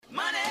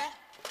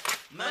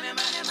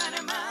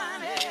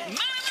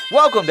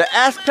Welcome to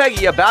Ask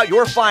Peggy About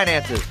Your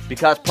Finances,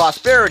 because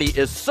prosperity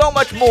is so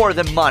much more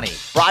than money.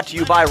 Brought to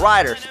you by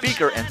writer,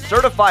 speaker, and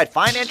certified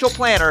financial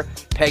planner,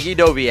 Peggy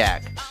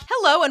Doviak.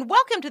 Hello and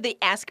welcome to the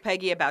Ask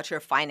Peggy About Your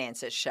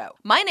Finances show.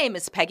 My name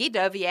is Peggy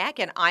Doviak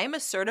and I am a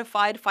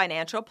certified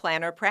financial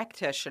planner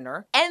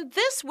practitioner. And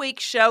this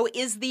week's show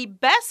is the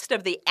best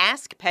of the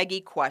Ask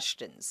Peggy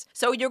questions.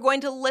 So you're going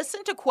to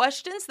listen to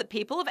questions that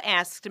people have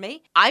asked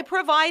me. I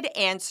provide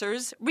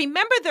answers.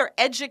 Remember, they're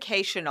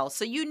educational,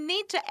 so you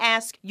need to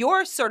ask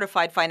your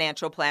certified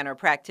financial planner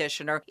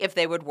practitioner if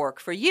they would work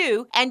for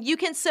you. And you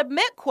can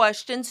submit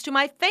questions to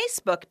my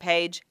Facebook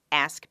page,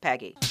 Ask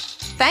Peggy.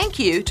 Thank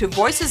you to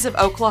Voices of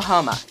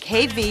Oklahoma,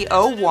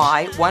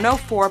 KVOY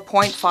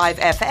 104.5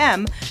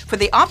 FM, for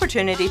the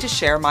opportunity to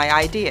share my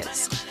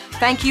ideas.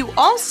 Thank you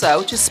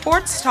also to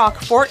Sports Talk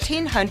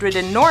 1400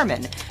 in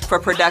Norman for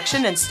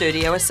production and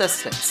studio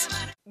assistance.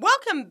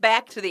 Welcome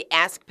back to the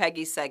Ask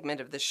Peggy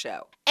segment of the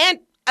show.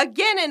 And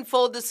again, in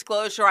full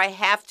disclosure, I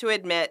have to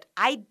admit,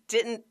 I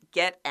didn't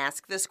get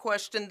asked this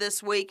question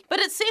this week, but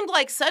it seemed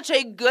like such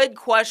a good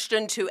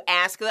question to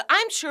ask that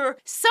I'm sure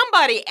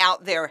somebody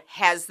out there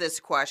has this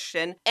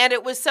question, and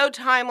it was so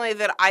timely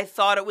that I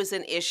thought it was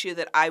an issue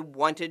that I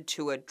wanted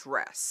to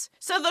address.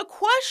 So the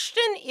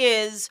question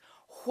is,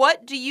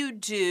 what do you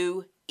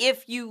do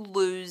if you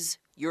lose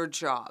your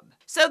job?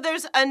 So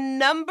there's a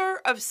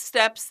number of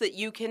steps that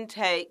you can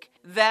take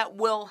that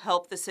will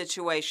help the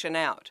situation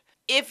out.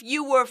 If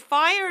you were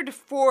fired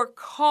for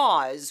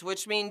cause,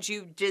 which means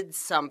you did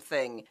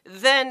something,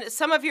 then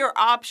some of your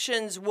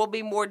options will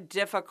be more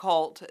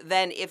difficult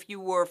than if you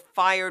were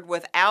fired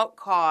without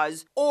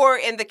cause, or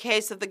in the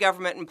case of the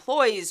government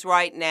employees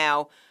right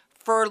now,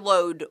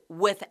 furloughed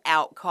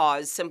without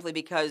cause simply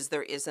because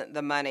there isn't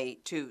the money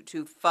to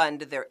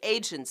fund their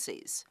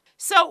agencies.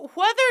 So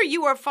whether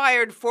you are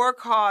fired for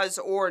cause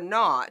or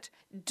not,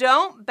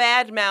 don't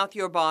badmouth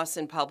your boss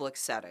in public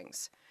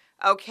settings.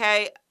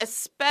 Okay,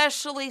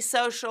 especially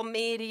social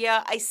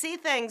media. I see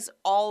things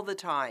all the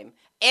time.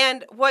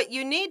 And what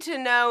you need to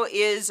know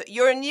is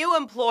your new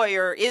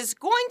employer is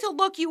going to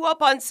look you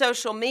up on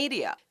social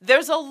media.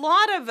 There's a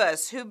lot of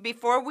us who,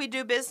 before we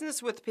do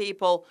business with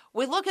people,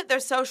 we look at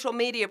their social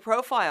media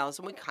profiles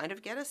and we kind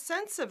of get a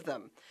sense of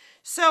them.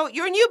 So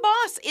your new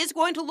boss is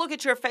going to look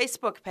at your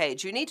Facebook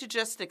page. You need to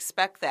just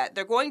expect that.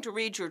 They're going to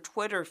read your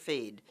Twitter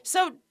feed.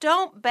 So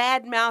don't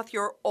badmouth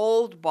your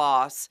old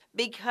boss,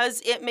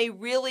 because it may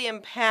really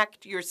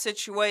impact your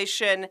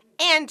situation,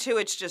 and two,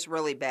 it's just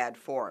really bad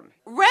form.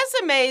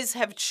 Resumes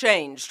have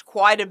changed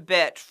quite a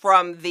bit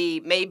from the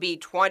maybe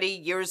 20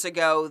 years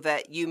ago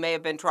that you may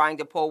have been trying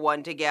to pull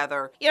one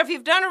together. You know, if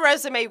you've done a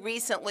resume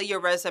recently, your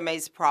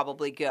resume's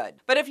probably good.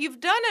 But if you've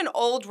done an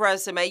old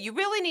resume, you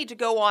really need to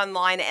go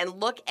online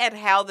and look at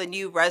how the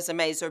new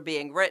resumes are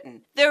being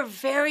written. They're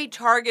very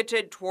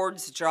targeted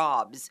towards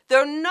jobs.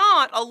 They're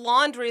not a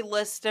laundry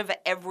list of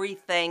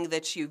everything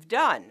that you've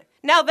done.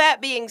 Now, that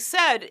being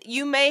said,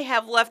 you may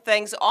have left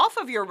things off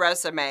of your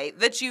resume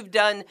that you've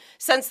done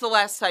since the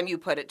last time you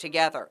put it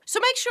together. So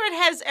make sure it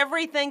has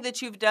everything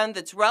that you've done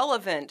that's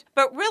relevant,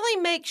 but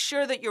really make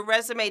sure that your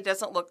resume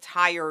doesn't look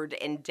tired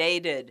and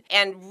dated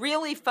and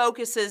really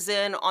focuses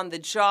in on the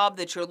job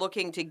that you're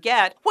looking to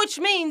get, which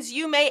means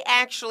you may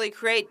actually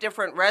create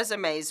different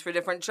resumes for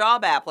different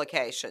job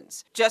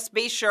applications. Just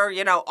be sure,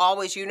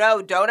 always,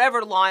 don't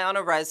ever lie on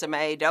a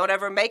resume. Don't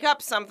ever make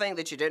up something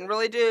that you didn't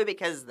really do,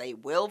 because they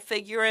will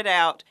figure it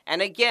out.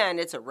 And again,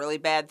 it's a really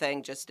bad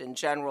thing just in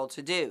general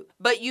to do.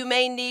 But you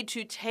may need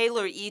to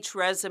tailor each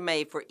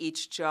resume for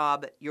each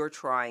job you're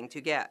trying to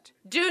get.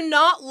 Do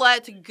not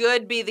let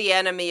good be the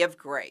enemy of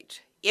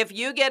great. If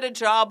you get a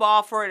job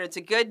offer and it's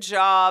a good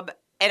job,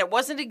 and it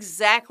wasn't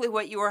exactly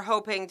what you were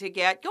hoping to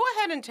get, go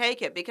ahead and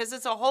take it, because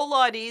it's a whole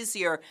lot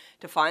easier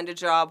to find a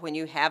job when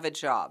you have a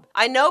job.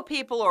 I know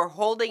people are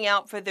holding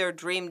out for their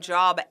dream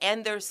job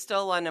and they're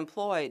still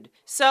unemployed.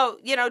 So,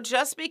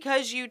 just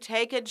because you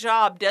take a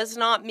job does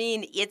not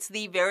mean it's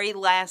the very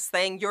last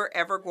thing you're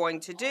ever going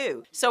to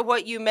do. So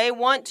what you may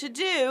want to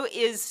do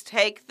is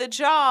take the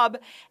job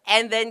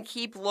and then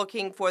keep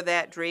looking for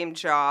that dream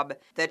job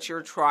that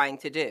you're trying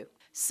to do.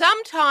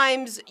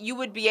 Sometimes you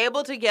would be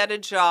able to get a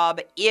job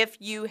if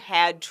you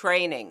had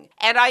training.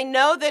 And I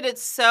know that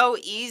it's so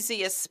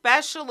easy,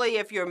 especially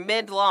if you're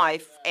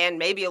midlife and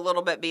maybe a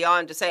little bit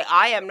beyond, to say,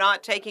 I am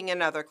not taking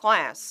another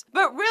class.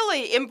 But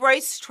really,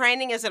 embrace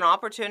training as an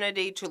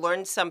opportunity to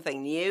learn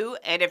something new.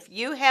 And if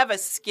you have a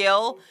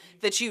skill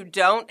that you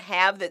don't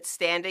have that's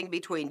standing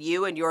between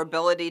you and your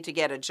ability to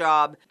get a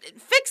job,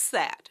 fix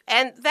that.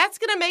 And that's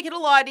going to make it a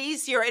lot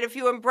easier. And if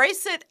you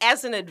embrace it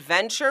as an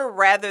adventure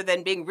rather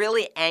than being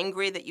really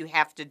angry that you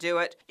have to do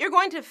it, you're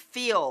going to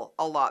feel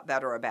a lot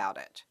better about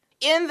it.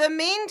 In the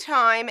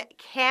meantime,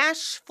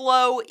 cash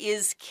flow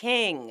is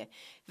king.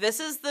 This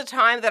is the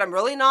time that I'm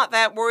really not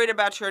that worried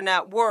about your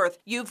net worth.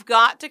 You've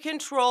got to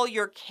control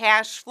your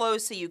cash flow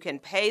so you can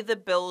pay the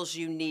bills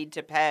you need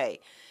to pay.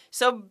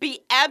 So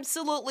be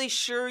absolutely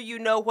sure you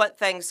know what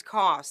things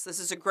cost. This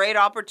is a great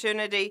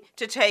opportunity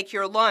to take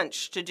your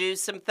lunch, to do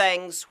some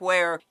things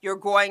where you're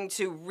going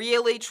to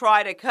really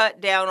try to cut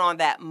down on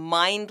that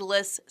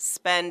mindless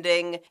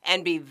spending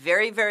and be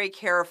very, very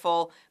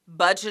careful.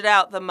 Budget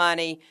out the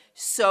money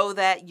so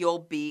that you'll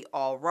be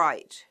all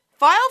right.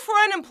 File for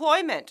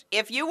unemployment.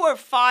 If you were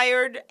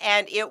fired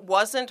and it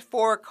wasn't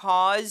for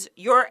cause,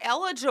 you're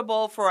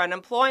eligible for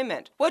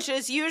unemployment, which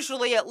is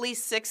usually at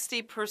least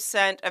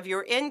 60% of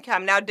your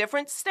income. Now,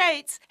 different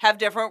states have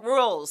different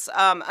rules.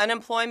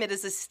 Unemployment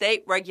is a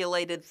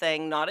state-regulated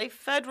thing, not a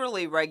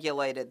federally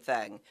regulated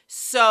thing.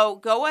 So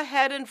go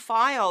ahead and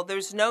file.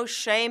 There's no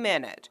shame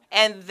in it.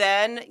 And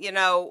then,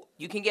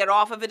 you can get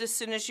off of it as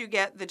soon as you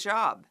get the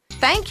job.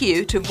 Thank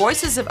you to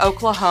Voices of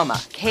Oklahoma,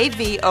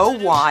 KVOY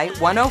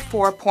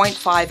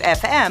 104.5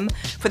 FM,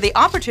 for the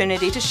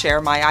opportunity to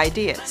share my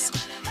ideas.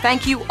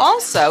 Thank you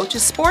also to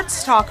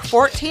Sports Talk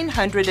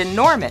 1400 in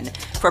Norman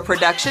for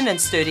production and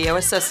studio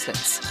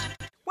assistance.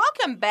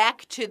 Welcome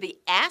back to the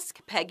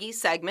Ask Peggy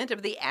segment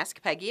of the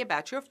Ask Peggy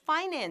About Your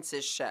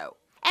Finances show.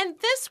 And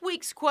this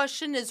week's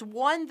question is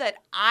one that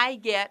I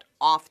get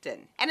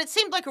often, and it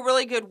seemed like a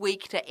really good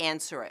week to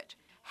answer it.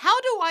 How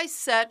do I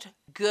set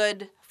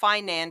good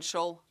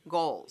financial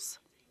goals?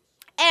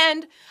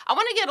 And I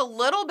want to get a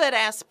little bit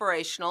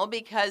aspirational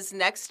because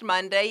next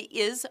Monday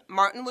is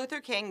Martin Luther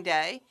King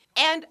Day.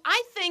 And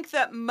I think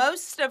that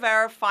most of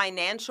our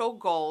financial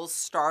goals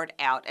start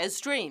out as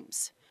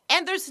dreams.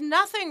 And there's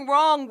nothing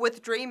wrong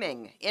with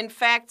dreaming. In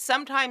fact,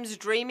 sometimes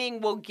dreaming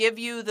will give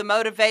you the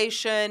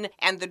motivation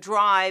and the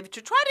drive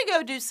to try to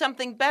go do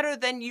something better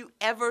than you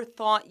ever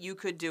thought you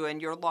could do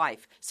in your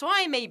life. So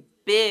I am a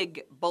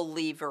big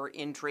believer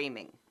in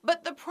dreaming.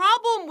 But the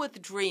problem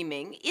with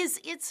dreaming is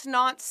it's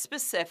not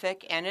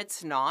specific and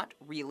it's not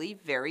really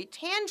very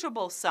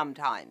tangible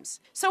sometimes.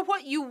 So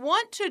what you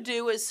want to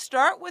do is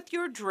start with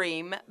your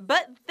dream,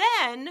 but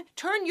then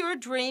turn your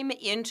dream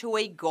into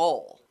a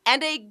goal.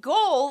 And a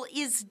goal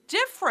is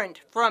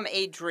different from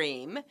a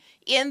dream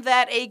in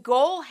that a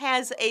goal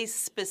has a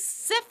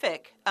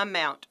specific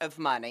amount of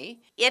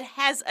money, it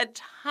has a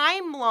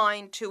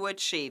timeline to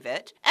achieve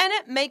it, and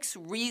it makes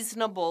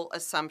reasonable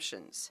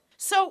assumptions.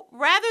 So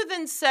rather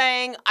than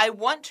saying, I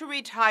want to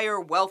retire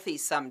wealthy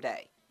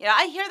someday,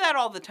 I hear that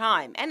all the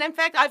time. And in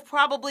fact, I've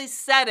probably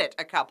said it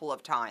a couple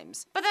of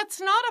times. But that's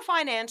not a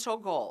financial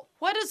goal.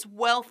 What does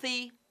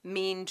wealthy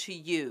mean to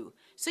you?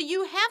 So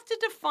you have to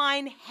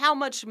define how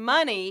much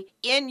money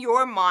in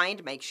your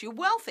mind makes you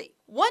wealthy.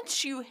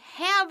 Once you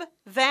have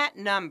that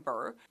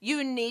number,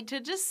 you need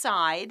to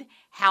decide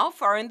how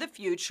far in the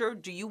future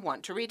do you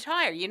want to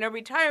retire.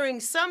 Retiring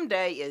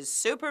someday is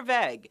super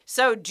vague.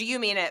 So do you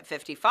mean at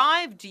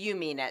 55? Do you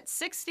mean at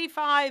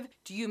 65?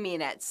 Do you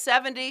mean at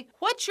 70?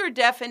 What's your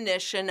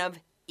definition of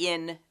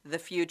in the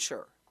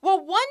future?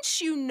 Well,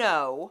 once you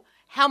know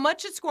how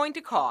much it's going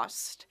to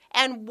cost,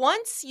 and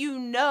once you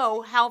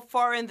know how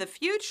far in the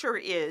future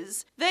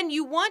is, then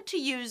you want to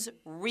use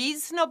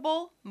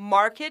reasonable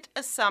market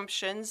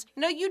assumptions.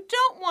 You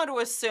don't want to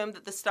assume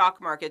that the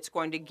stock market's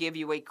going to give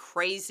you a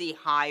crazy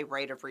high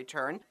rate of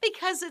return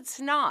because it's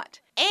not.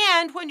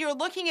 And when you're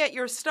looking at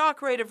your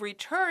stock rate of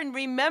return,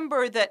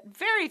 remember that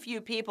very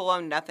few people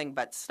own nothing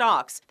but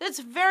stocks. That's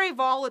very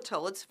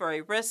volatile. It's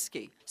very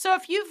risky. So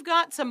if you've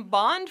got some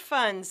bond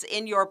funds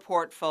in your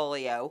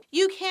portfolio,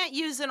 you can't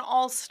use an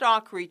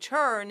all-stock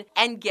return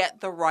and get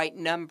the right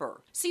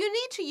number. So you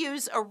need to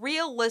use a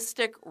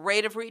realistic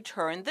rate of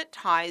return that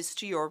ties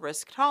to your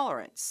risk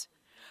tolerance.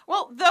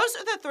 Well, those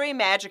are the three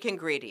magic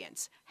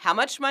ingredients. How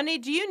much money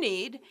do you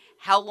need?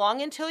 How long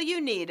until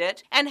you need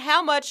it? And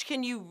how much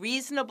can you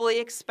reasonably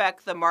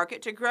expect the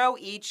market to grow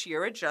each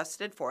year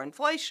adjusted for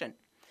inflation?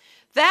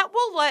 That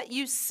will let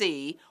you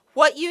see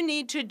what you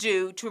need to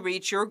do to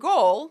reach your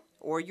goal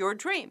or your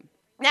dream.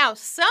 Now,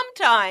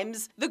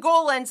 sometimes the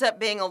goal ends up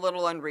being a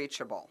little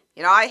unreachable.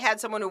 I had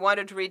someone who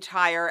wanted to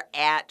retire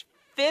at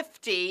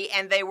 50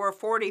 and they were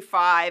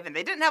 45 and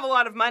they didn't have a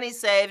lot of money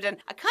saved, and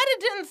I kind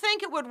of didn't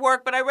think it would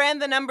work, but I ran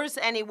the numbers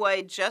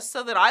anyway just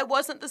so that I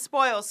wasn't the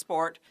spoil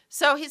sport.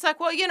 So he's like,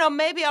 well,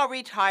 maybe I'll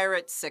retire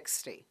at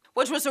 60,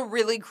 which was a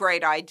really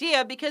great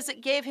idea because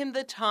it gave him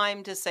the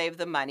time to save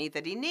the money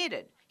that he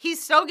needed. He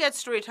still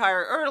gets to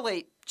retire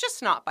early,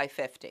 just not by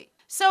 50.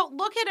 So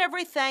look at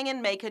everything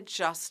and make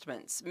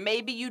adjustments.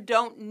 Maybe you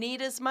don't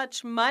need as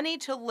much money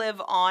to live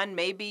on.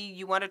 Maybe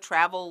you want to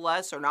travel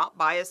less or not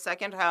buy a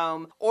second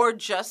home or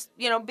just,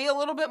 be a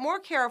little bit more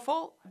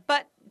careful.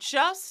 But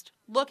just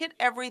look at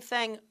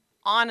everything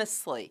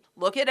honestly.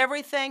 Look at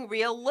everything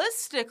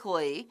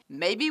realistically.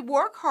 Maybe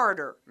work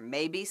harder.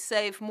 Maybe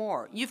save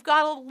more. You've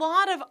got a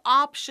lot of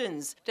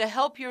options to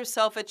help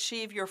yourself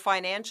achieve your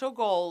financial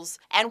goals.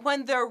 And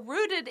when they're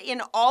rooted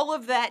in all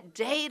of that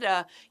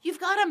data, you've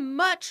got a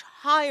much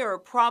higher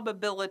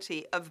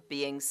probability of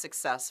being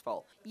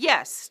successful.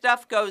 Yes,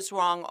 stuff goes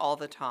wrong all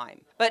the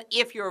time. But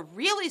if you're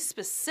really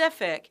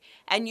specific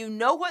and you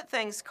know what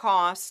things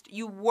cost,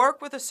 you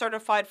work with a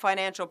certified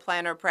financial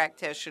planner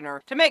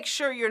practitioner to make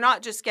sure you're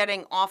not just getting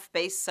off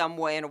base some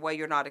way in a way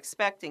you're not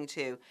expecting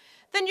to,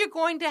 then you're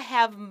going to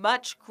have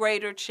much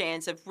greater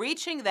chance of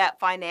reaching that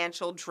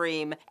financial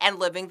dream and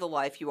living the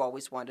life you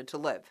always wanted to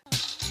live.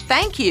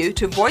 Thank you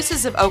to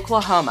Voices of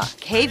Oklahoma,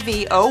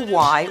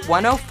 KVOY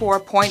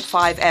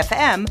 104.5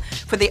 FM,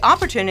 for the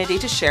opportunity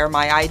to share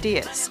my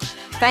ideas.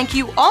 Thank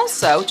you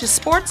also to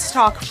Sports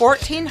Talk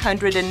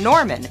 1400 in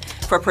Norman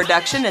for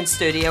production and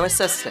studio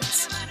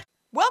assistance.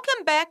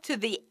 Welcome back to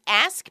the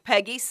Ask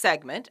Peggy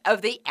segment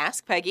of the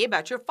Ask Peggy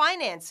About Your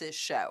Finances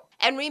show.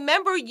 And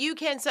remember, you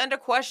can send a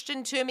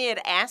question to me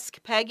at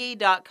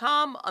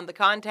askpeggy.com. On the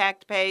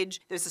contact page,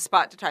 there's a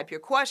spot to type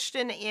your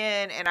question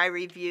in, and I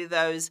review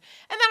those.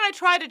 And then I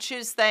try to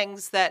choose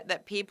things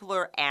that people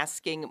are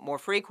asking more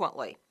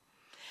frequently.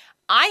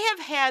 I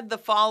have had the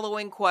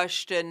following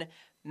question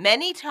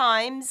many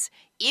times,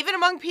 even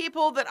among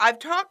people that I've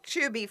talked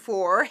to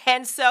before,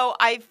 and so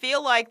I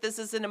feel like this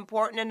is an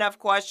important enough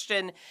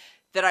question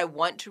that I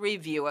want to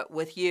review it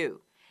with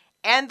you.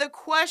 And the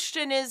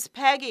question is,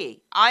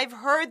 Peggy, I've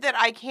heard that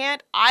I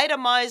can't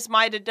itemize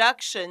my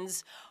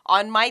deductions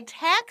on my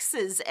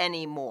taxes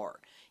anymore.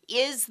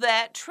 Is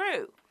that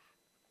true?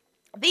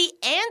 The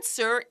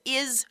answer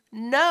is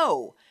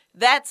no.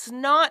 That's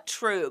not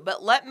true,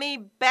 but let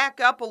me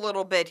back up a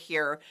little bit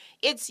here.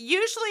 It's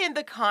usually in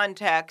the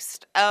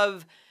context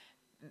of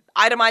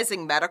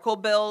itemizing medical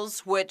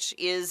bills, which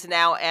is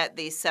now at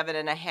the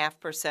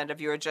 7.5%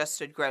 of your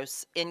adjusted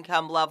gross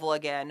income level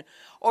again,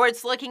 or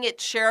it's looking at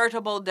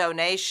charitable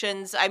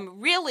donations.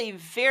 I'm really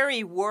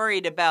very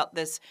worried about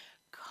this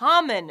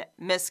common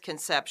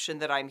misconception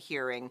that I'm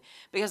hearing,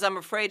 because I'm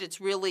afraid it's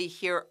really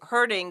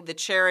hurting the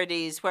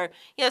charities where,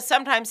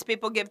 sometimes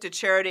people give to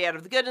charity out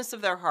of the goodness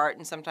of their heart,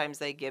 and sometimes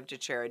they give to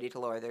charity to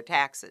lower their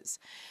taxes.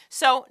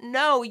 So,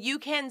 no, you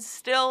can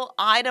still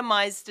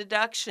itemize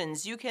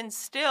deductions. You can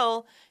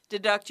still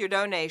deduct your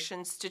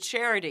donations to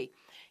charity.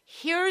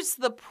 Here's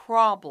the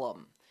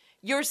problem.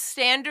 Your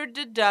standard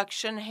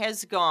deduction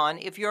has gone,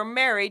 if you're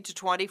married, to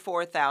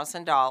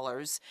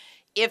 $24,000.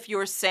 If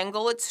you're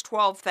single, it's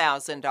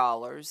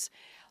 $12,000.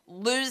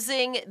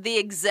 Losing the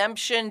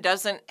exemption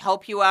doesn't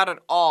help you out at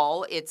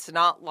all. It's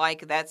not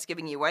like that's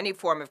giving you any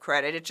form of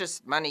credit. It's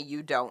just money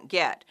you don't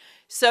get.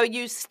 So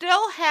you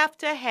still have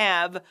to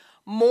have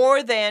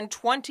more than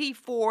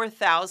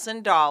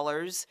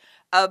 $24,000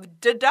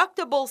 of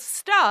deductible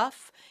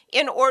stuff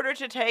in order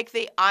to take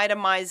the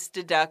itemized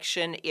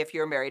deduction if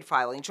you're married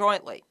filing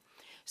jointly.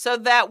 So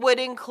that would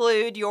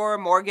include your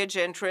mortgage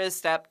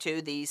interest up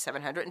to the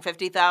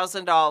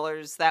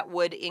 $750,000. That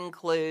would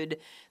include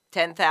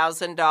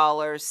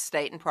 $10,000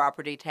 state and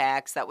property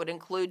tax. That would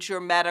include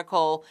your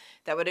medical.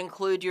 That would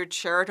include your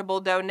charitable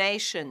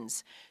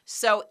donations.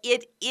 So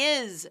it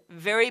is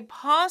very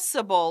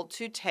possible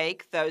to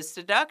take those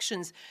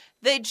deductions.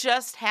 They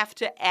just have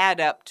to add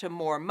up to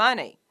more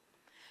money.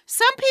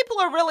 Some people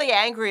are really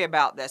angry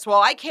about this. Well,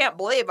 I can't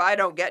believe I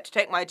don't get to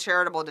take my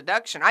charitable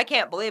deduction. I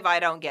can't believe I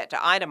don't get to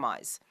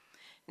itemize.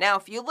 Now,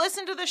 if you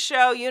listen to the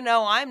show, you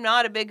know I'm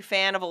not a big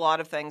fan of a lot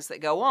of things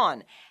that go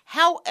on.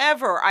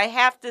 However, I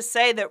have to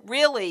say that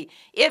really,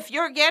 if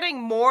you're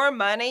getting more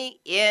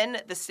money in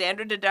the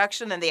standard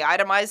deduction than the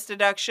itemized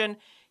deduction,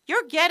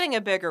 you're getting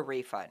a bigger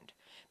refund.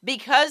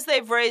 Because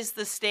they've raised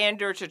the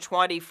standard to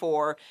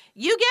 24,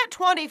 you get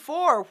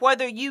 24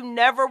 whether you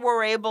never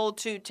were able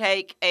to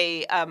take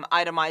a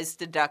itemized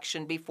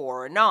deduction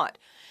before or not.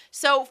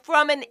 So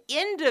from an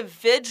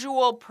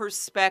individual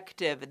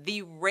perspective,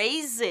 the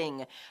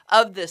raising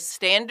of the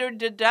standard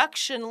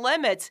deduction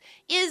limits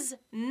is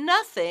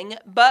nothing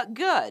but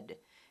good.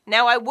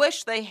 Now, I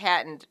wish they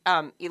hadn't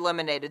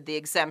eliminated the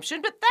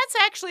exemption, but that's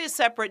actually a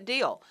separate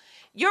deal.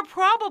 You're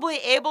probably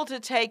able to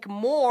take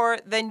more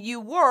than you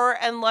were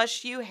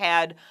unless you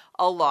had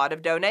a lot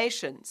of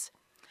donations.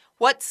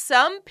 What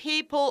some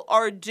people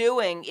are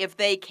doing, if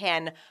they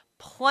can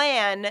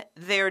plan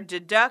their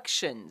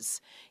deductions,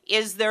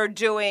 is they're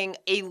doing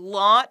a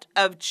lot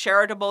of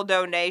charitable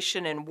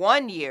donation in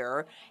one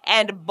year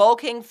and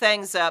bulking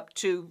things up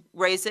to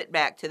raise it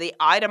back to the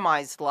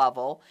itemized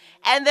level,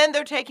 and then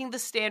they're taking the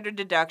standard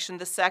deduction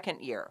the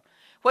second year.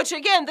 Which,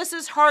 again, this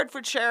is hard for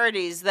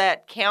charities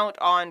that count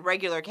on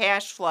regular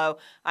cash flow.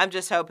 I'm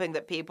just hoping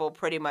that people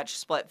pretty much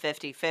split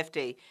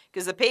 50-50,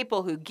 because the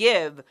people who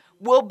give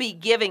will be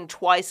giving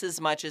twice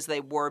as much as they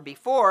were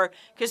before,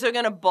 because they're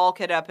going to bulk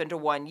it up into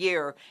 1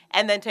 year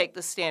and then take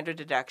the standard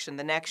deduction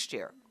the next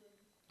year.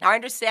 I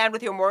understand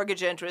with your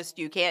mortgage interest,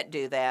 you can't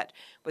do that.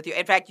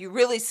 In fact, you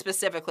really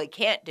specifically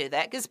can't do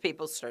that because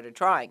people started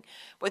trying.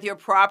 With your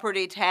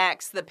property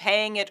tax, the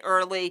paying it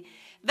early,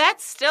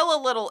 that's still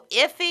a little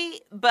iffy,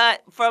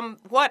 but from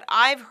what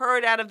I've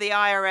heard out of the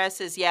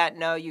IRS is,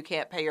 no, you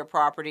can't pay your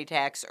property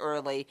tax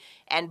early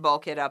and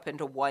bulk it up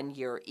into 1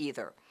 year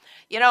either.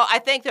 I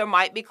think there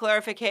might be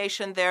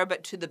clarification there,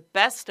 but to the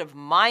best of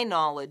my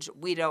knowledge,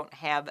 we don't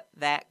have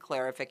that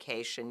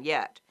clarification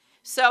yet.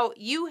 So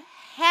you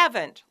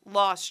haven't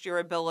lost your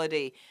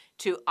ability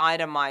to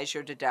itemize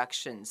your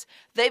deductions.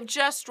 They've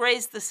just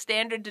raised the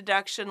standard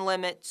deduction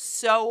limit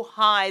so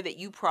high that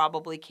you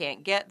probably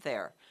can't get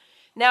there.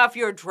 Now, if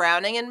you're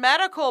drowning in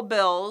medical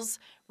bills,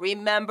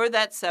 Remember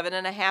that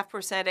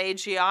 7.5%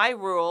 AGI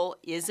rule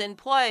is in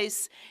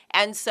place,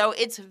 and so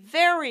it's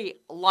very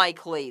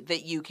likely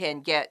that you can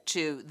get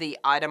to the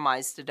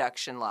itemized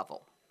deduction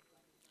level.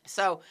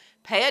 So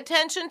pay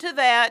attention to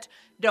that.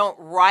 Don't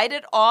write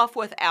it off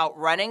without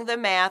running the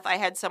math. I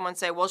had someone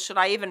say, well, should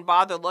I even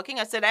bother looking?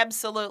 I said,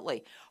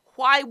 absolutely.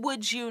 Why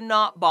would you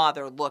not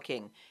bother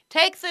looking?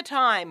 Take the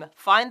time,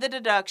 find the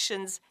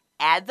deductions,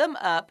 add them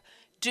up,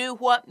 do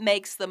what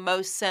makes the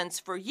most sense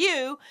for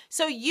you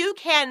so you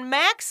can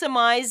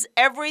maximize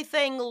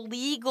everything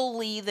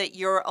legally that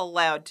you're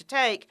allowed to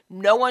take.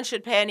 No one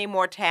should pay any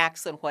more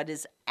tax than what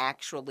is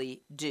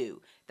actually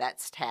due.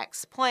 That's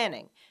tax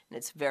planning, and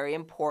it's very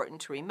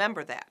important to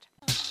remember that.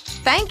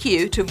 Thank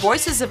you to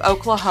Voices of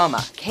Oklahoma,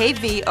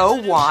 KVOY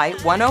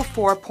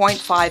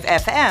 104.5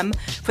 FM,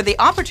 for the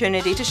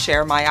opportunity to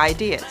share my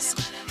ideas.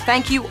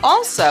 Thank you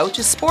also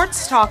to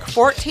Sports Talk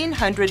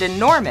 1400 in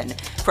Norman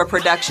for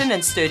production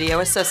and studio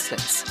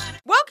assistance.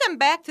 Welcome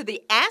back to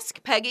the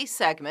Ask Peggy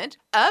segment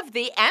of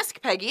the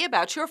Ask Peggy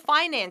About Your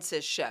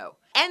Finances show.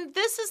 And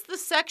this is the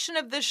section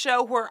of the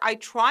show where I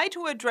try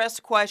to address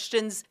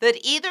questions that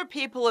either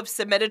people have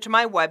submitted to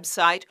my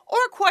website or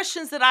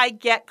questions that I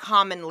get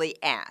commonly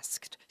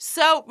asked.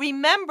 So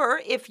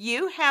remember, if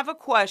you have a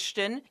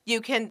question,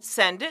 you can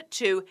send it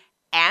to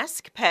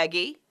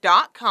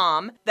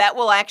askpeggy.com. That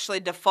will actually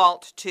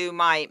default to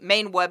my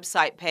main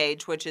website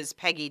page, which is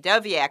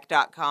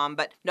peggydoviak.com,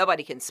 but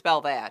nobody can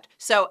spell that.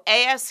 So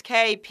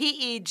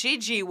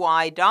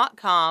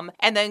askpeggy.com,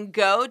 and then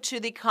go to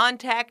the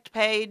contact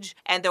page,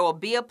 and there will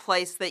be a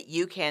place that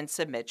you can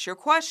submit your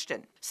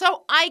question.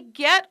 So I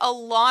get a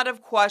lot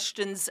of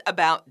questions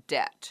about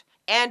debt.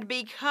 And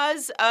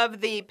because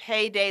of the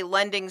payday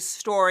lending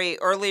story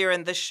earlier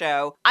in the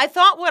show, I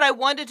thought what I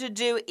wanted to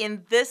do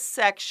in this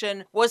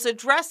section was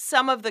address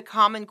some of the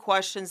common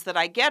questions that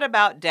I get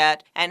about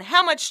debt and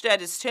how much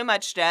debt is too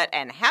much debt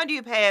and how do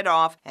you pay it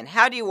off and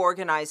how do you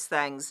organize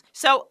things.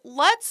 So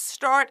let's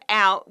start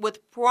out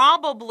with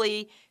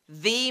probably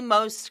the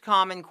most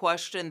common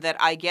question that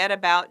I get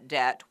about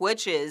debt,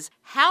 which is,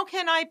 how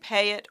can I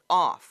pay it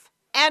off?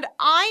 And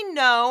I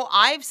know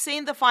I've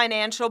seen the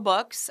financial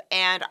books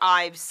and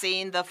I've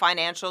seen the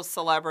financial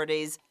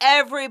celebrities.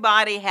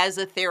 Everybody has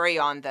a theory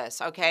on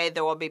this, okay?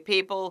 There will be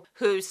people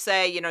who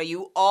say,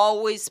 you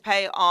always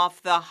pay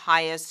off the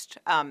highest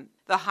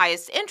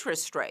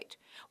interest rate.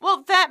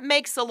 Well, that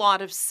makes a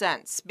lot of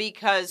sense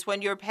because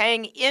when you're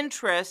paying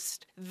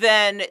interest,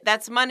 then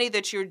that's money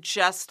that you're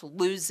just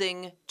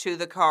losing to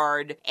the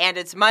card, and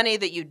it's money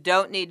that you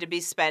don't need to be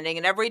spending,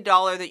 and every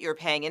dollar that you're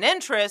paying in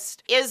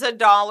interest is a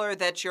dollar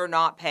that you're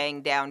not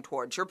paying down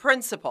towards your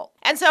principal.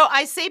 And so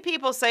I see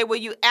people say, well,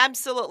 you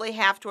absolutely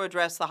have to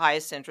address the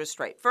highest interest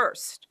rate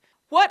first.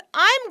 What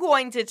I'm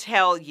going to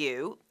tell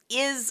you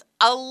is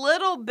a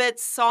little bit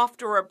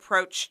softer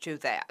approach to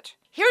that.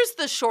 Here's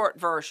the short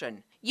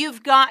version.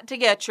 You've got to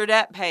get your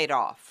debt paid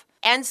off.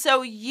 And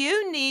so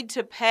you need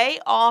to pay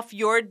off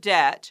your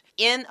debt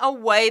in a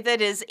way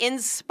that is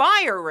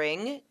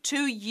inspiring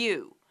to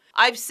you.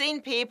 I've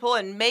seen people,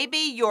 and maybe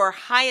your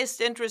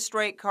highest interest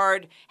rate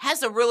card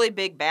has a really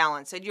big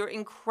balance and you're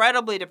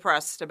incredibly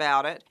depressed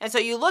about it. And so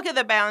you look at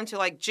the balance, you're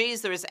like,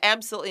 geez, there is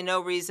absolutely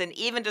no reason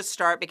even to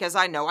start because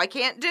I know I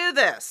can't do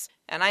this.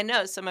 And I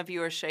know some of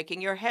you are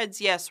shaking your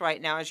heads yes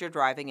right now as you're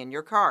driving in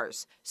your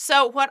cars.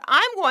 So what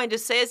I'm going to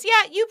say is,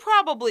 yeah, you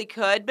probably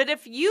could, but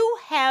if you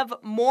have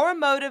more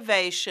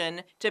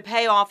motivation to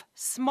pay off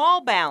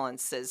small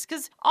balances,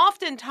 because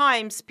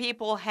oftentimes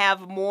people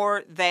have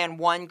more than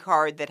one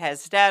card that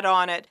has debt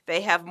on it,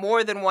 they have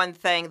more than one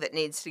thing that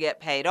needs to get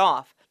paid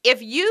off. If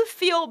you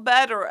feel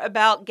better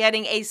about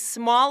getting a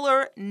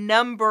smaller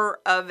number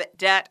of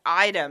debt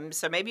items,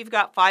 so maybe you've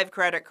got 5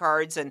 credit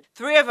cards and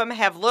 3 of them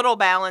have little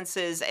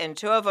balances and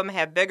 2 of them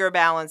have bigger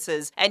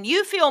balances, and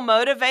you feel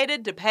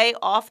motivated to pay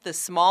off the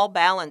small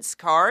balance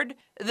card,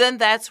 then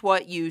that's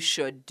what you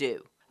should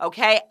do.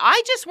 Okay,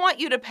 I just want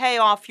you to pay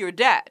off your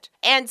debt.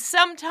 And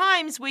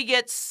sometimes we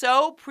get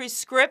so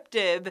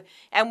prescriptive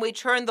and we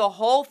turn the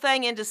whole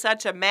thing into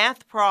such a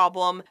math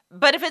problem.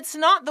 But if it's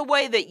not the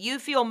way that you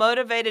feel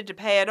motivated to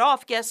pay it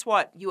off, guess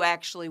what? You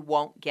actually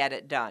won't get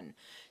it done.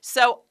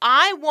 So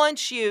I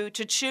want you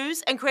to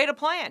choose and create a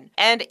plan.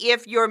 And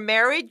if you're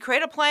married,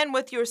 create a plan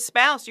with your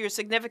spouse, your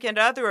significant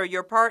other, or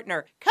your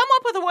partner. Come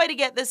up with a way to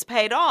get this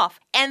paid off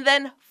and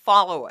then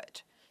follow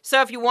it.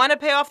 So if you want to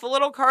pay off the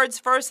little cards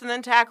first and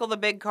then tackle the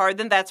big card,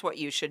 then that's what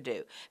you should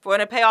do. If you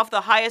want to pay off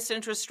the highest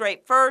interest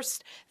rate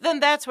first, then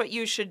that's what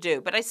you should do.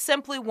 But I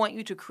simply want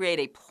you to create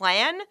a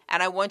plan,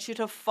 and I want you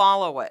to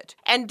follow it.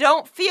 And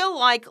don't feel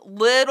like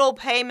little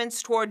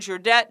payments towards your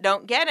debt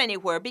don't get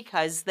anywhere,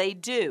 because they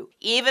do.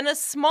 Even a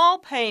small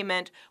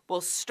payment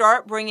will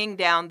start bringing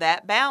down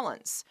that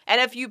balance. And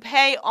if you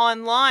pay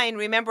online,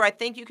 remember, I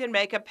think you can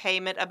make a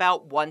payment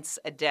about once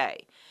a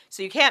day.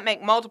 So you can't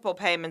make multiple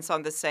payments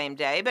on the same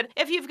day. But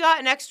if you've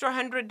got an extra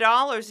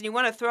 $100 and you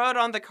want to throw it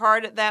on the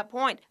card at that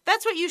point,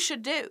 that's what you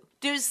should do.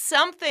 Do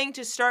something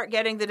to start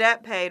getting the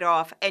debt paid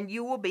off, and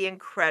you will be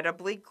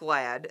incredibly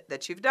glad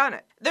that you've done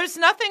it. There's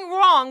nothing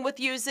wrong with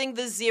using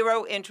the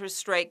zero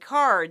interest rate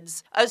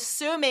cards,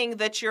 assuming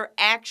that your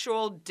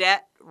actual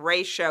debt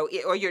ratio,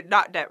 or your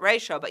not debt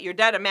ratio, but your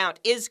debt amount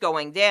is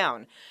going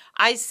down.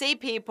 I see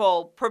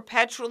people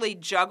perpetually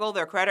juggle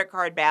their credit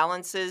card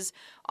balances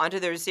onto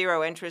their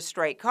zero interest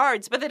rate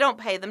cards, but they don't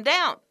pay them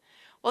down.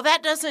 Well,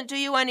 that doesn't do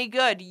you any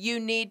good. You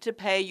need to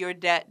pay your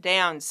debt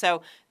down.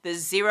 So the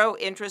zero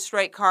interest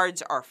rate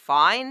cards are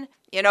fine.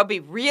 Be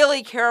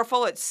really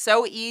careful. It's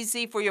so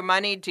easy for your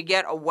money to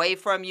get away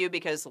from you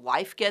because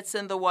life gets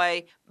in the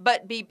way.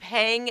 But be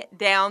paying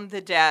down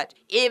the debt,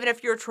 even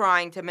if you're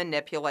trying to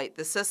manipulate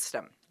the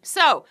system.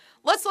 So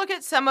let's look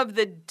at some of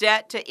the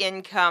debt to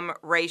income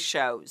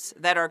ratios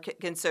that are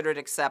considered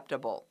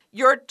acceptable.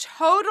 Your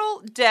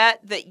total debt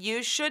that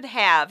you should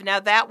have, now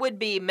that would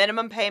be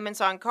minimum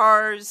payments on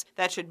cars,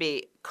 that should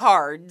be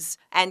cards,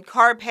 and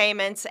car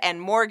payments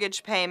and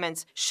mortgage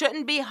payments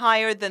shouldn't be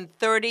higher than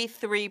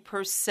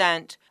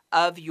 33%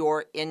 of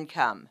your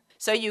income.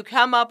 So you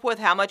come up with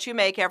how much you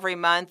make every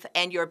month,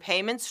 and your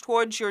payments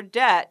towards your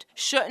debt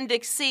shouldn't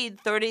exceed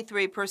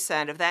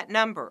 33% of that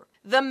number.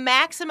 The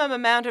maximum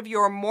amount of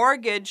your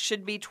mortgage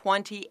should be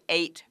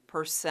 28%.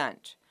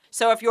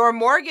 So if your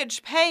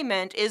mortgage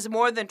payment is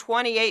more than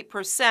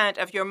 28%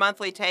 of your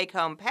monthly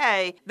take-home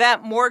pay,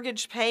 that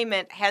mortgage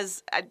payment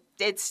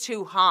it's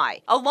too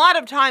high. A lot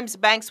of times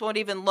banks won't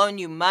even loan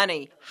you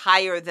money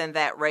higher than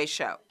that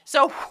ratio.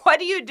 So what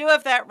do you do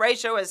if that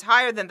ratio is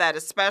higher than that,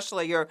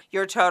 especially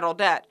your total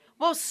debt?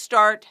 Well,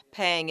 start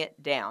paying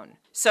it down.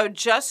 So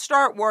just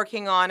start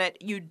working on it.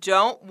 You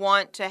don't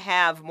want to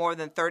have more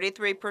than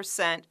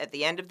 33% at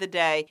the end of the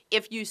day.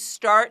 If you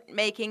start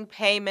making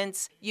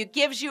payments, it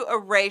gives you a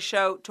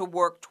ratio to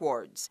work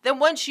towards. Then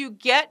once you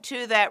get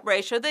to that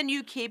ratio, then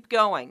you keep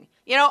going.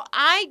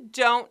 I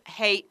don't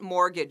hate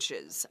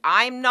mortgages.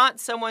 I'm not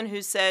someone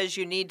who says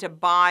you need to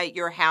buy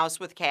your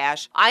house with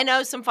cash. I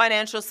know some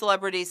financial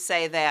celebrities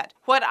say that.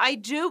 What I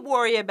do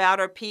worry about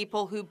are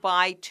people who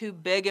buy too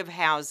big of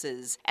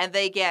houses and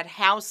they get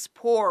house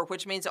poor,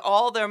 which means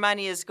all their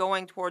money is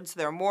going towards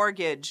their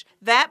mortgage.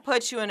 That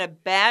puts you in a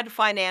bad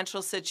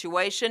financial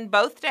situation,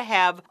 both to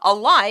have a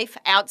life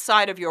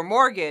outside of your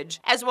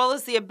mortgage, as well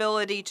as the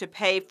ability to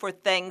pay for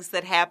things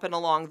that happen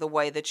along the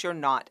way that you're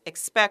not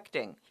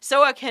expecting.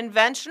 So a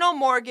conventional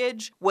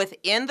mortgage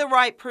within the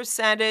right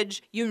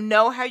percentage, you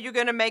know how you're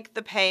going to make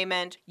the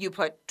payment. You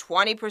put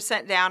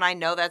 20% down. I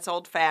know that's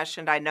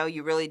old-fashioned. I know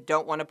you really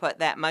don't want to put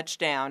that much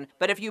down.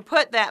 But if you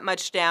put that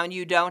much down,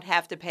 you don't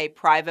have to pay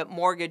private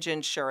mortgage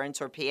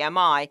insurance or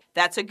PMI.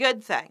 That's a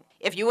good thing.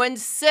 If you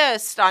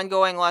insist on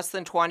going less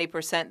than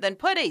 20%, then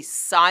put a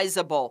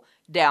sizable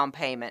down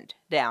payment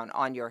down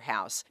on your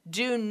house.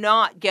 Do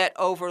not get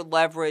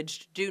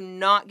over-leveraged. Do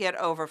not get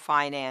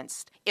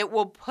over-financed. It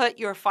will put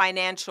your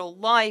financial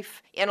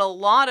life in a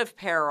lot of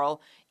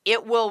peril.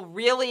 It will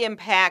really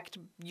impact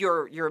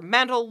your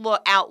mental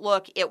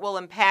outlook. It will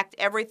impact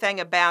everything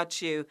about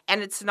you,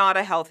 and it's not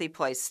a healthy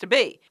place to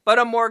be. But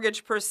a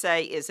mortgage per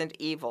se isn't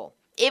evil.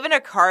 Even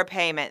a car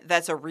payment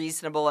that's a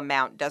reasonable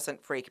amount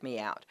doesn't freak me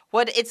out.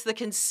 It's the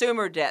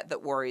consumer debt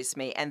that worries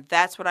me, and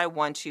that's what I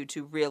want you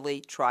to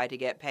really try to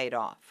get paid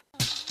off.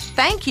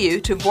 Thank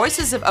you to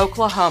Voices of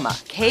Oklahoma,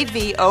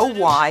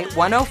 KVOY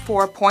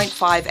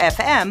 104.5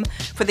 FM,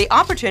 for the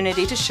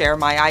opportunity to share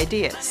my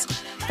ideas.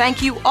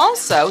 Thank you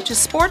also to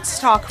Sports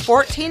Talk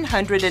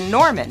 1400 in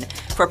Norman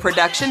for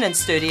production and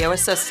studio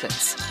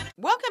assistance.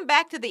 Welcome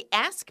back to the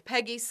Ask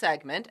Peggy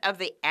segment of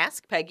the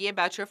Ask Peggy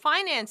About Your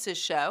Finances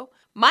show.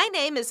 My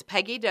name is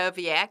Peggy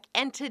Doviak,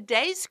 and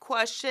today's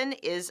question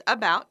is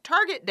about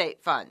target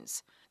date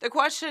funds. The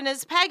question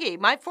is, Peggy,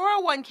 my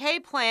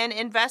 401k plan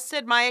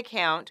invested my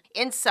account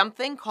in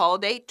something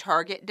called a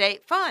target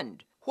date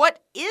fund. What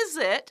is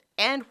it,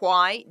 and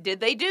why did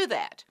they do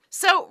that?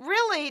 So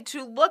really,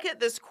 to look at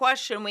this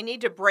question, we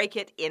need to break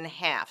it in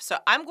half. So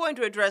I'm going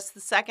to address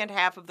the second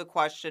half of the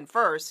question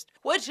first,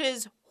 which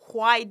is,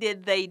 why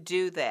did they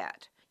do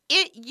that?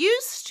 It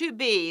used to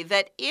be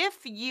that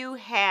if you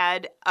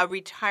had a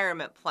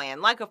retirement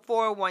plan, like a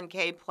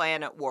 401k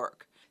plan at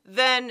work,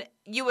 then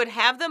you would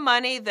have the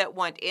money that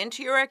went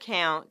into your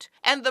account,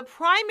 and the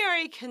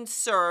primary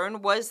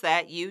concern was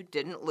that you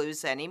didn't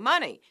lose any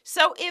money.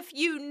 So if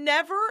you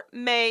never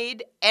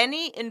made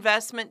any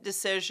investment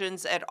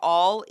decisions at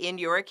all in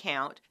your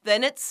account,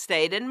 then it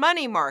stayed in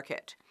money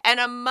market. And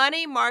a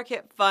money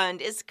market fund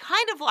is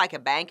kind of like a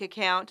bank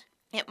account.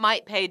 It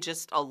might pay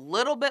just a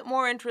little bit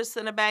more interest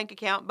than a bank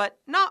account, but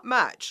not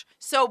much.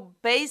 So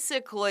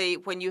basically,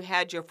 when you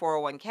had your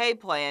 401k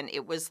plan,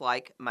 it was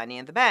like money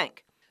in the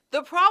bank.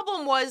 The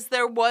problem was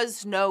there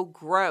was no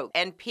growth,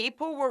 and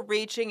people were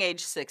reaching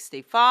age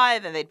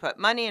 65 and they'd put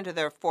money into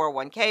their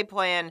 401k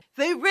plan.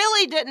 They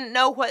really didn't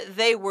know what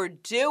they were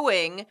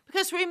doing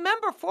because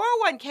remember,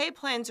 401k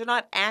plans are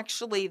not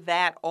actually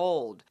that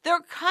old.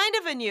 They're kind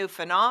of a new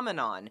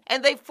phenomenon,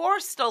 and they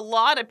forced a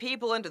lot of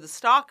people into the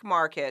stock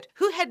market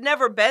who had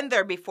never been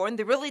there before and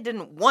they really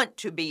didn't want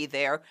to be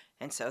there,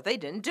 and so they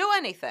didn't do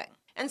anything.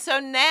 And so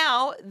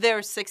now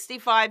they're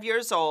 65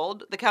 years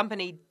old. The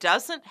company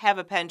doesn't have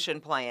a pension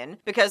plan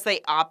because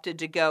they opted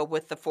to go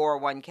with the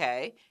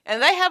 401k.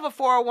 And they have a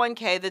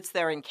 401k that's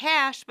there in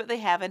cash, but they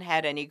haven't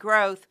had any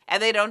growth.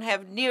 And they don't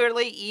have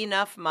nearly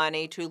enough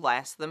money to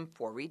last them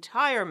for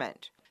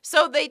retirement.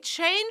 So they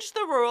changed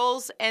the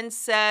rules and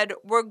said,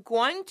 we're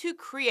going to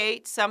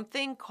create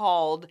something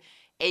called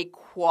a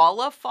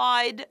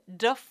qualified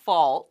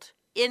default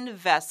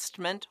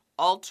investment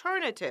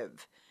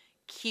alternative.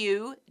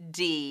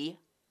 QDIA.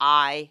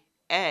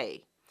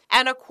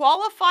 And a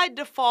qualified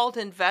default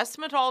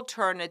investment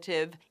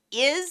alternative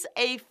is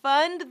a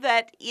fund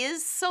that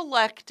is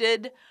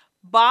selected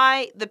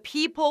by the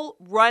people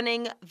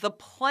running the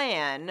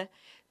plan.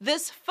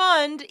 This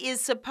fund is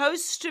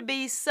supposed to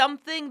be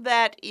something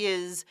that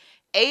is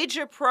age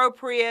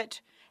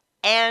appropriate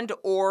and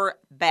or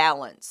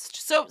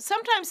balanced. So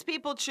sometimes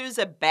people choose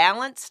a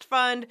balanced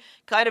fund,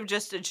 kind of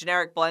just a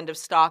generic blend of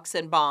stocks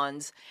and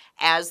bonds,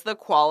 as the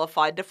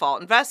qualified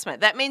default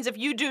investment. That means if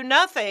you do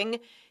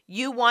nothing,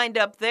 you wind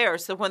up there.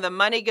 So when the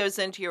money goes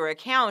into your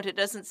account, it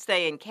doesn't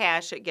stay in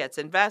cash, it gets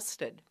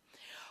invested.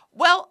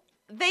 Well,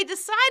 they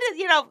decided,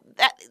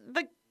 that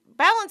the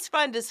balanced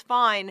fund is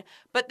fine,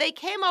 but they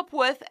came up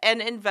with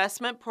an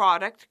investment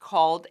product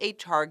called a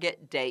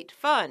target date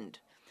fund.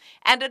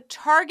 And a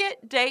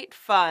target date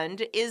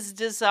fund is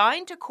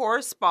designed to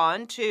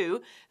correspond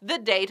to the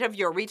date of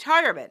your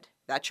retirement.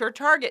 That's your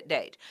target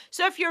date.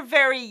 So if you're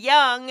very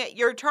young,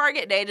 your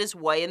target date is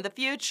way in the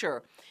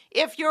future.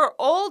 If you're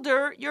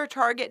older, your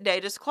target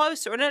date is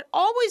closer. And it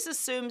always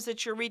assumes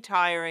that you're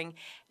retiring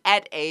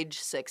at age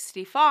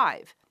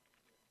 65.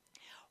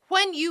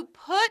 When you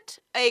put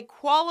a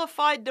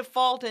qualified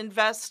default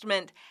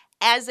investment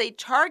as a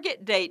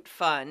target date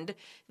fund,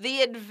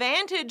 the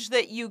advantage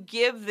that you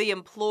give the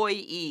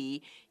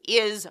employee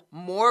is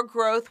more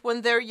growth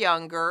when they're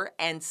younger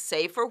and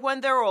safer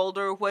when they're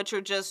older, which are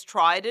just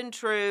tried and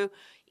true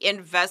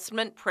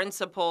investment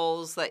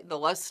principles. That the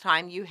less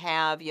time you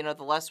have, the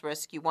less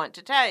risk you want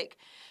to take.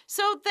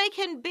 So they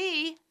can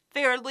be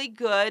fairly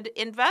good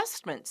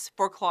investments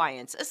for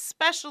clients,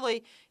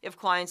 especially if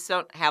clients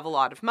don't have a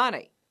lot of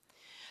money.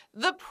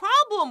 The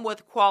problem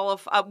with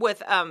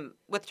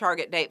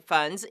target date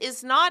funds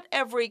is not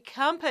every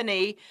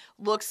company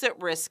looks at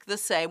risk the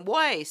same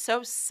way.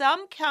 So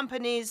some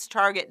companies'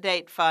 target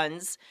date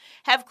funds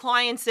have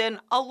clients in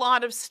a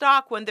lot of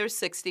stock when they're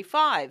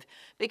 65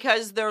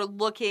 because they're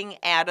looking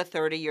at a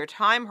 30-year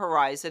time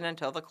horizon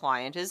until the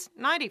client is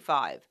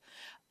 95.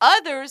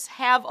 Others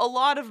have a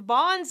lot of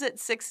bonds at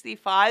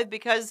 65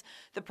 because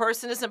the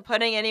person isn't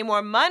putting any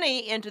more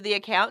money into the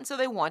account, so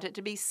they want it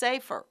to be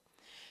safer.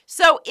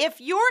 So if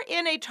you're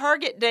in a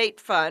target date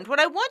fund, what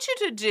I want you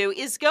to do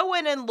is go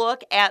in and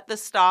look at the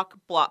stock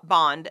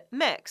bond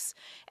mix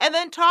and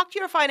then talk to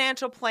your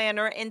financial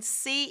planner and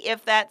see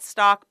if that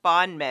stock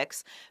bond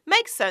mix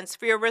makes sense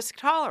for your risk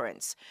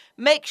tolerance.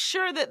 Make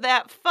sure that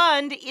that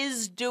fund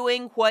is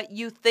doing what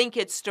you think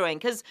it's doing,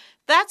 because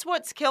that's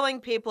what's killing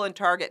people in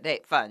target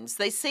date funds.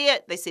 They see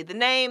it, they see the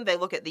name, they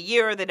look at the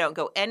year, they don't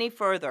go any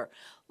further.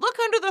 Look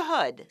under the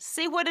hood,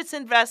 see what it's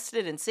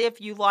invested in, see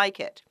if you like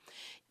it.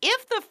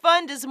 If the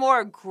fund is more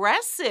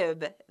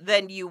aggressive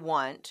than you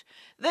want,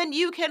 then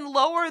you can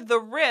lower the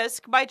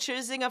risk by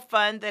choosing a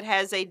fund that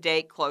has a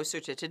date closer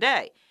to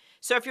today.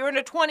 So if you're in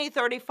a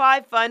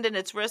 2035 fund and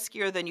it's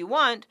riskier than you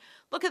want,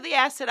 look at the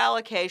asset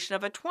allocation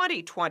of a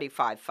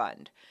 2025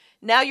 fund.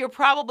 Now you're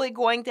probably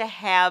going to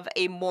have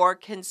a more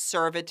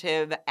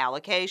conservative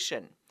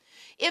allocation.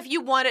 If you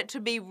want it to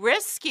be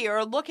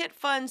riskier, look at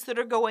funds that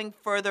are going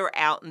further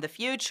out in the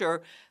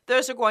future.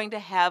 Those are going to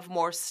have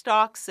more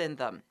stocks in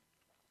them.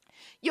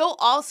 You'll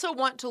also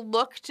want to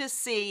look to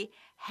see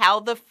how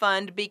the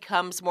fund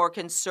becomes more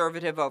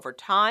conservative over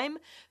time.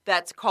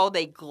 That's called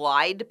a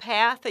glide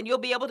path, and you'll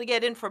be able to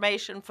get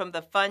information from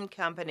the fund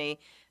company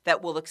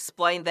that will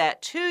explain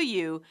that to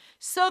you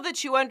so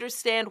that you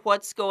understand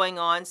what's going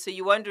on, so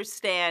you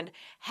understand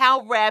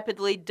how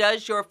rapidly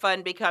does your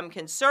fund become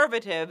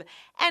conservative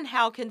and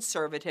how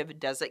conservative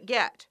does it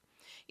get.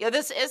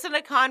 This isn't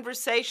a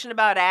conversation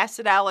about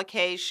asset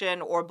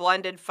allocation or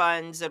blended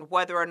funds and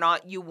whether or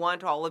not you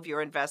want all of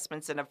your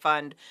investments in a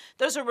fund.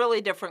 Those are really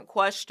different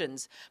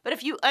questions. But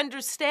if you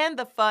understand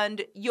the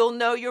fund, you'll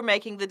know you're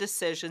making the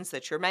decisions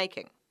that you're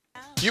making.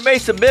 You may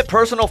submit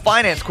personal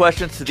finance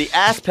questions to the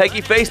Ask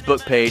Peggy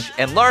Facebook page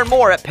and learn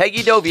more at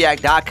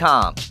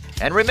PeggyDoviak.com.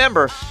 And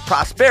remember,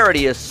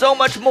 prosperity is so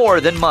much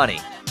more than money.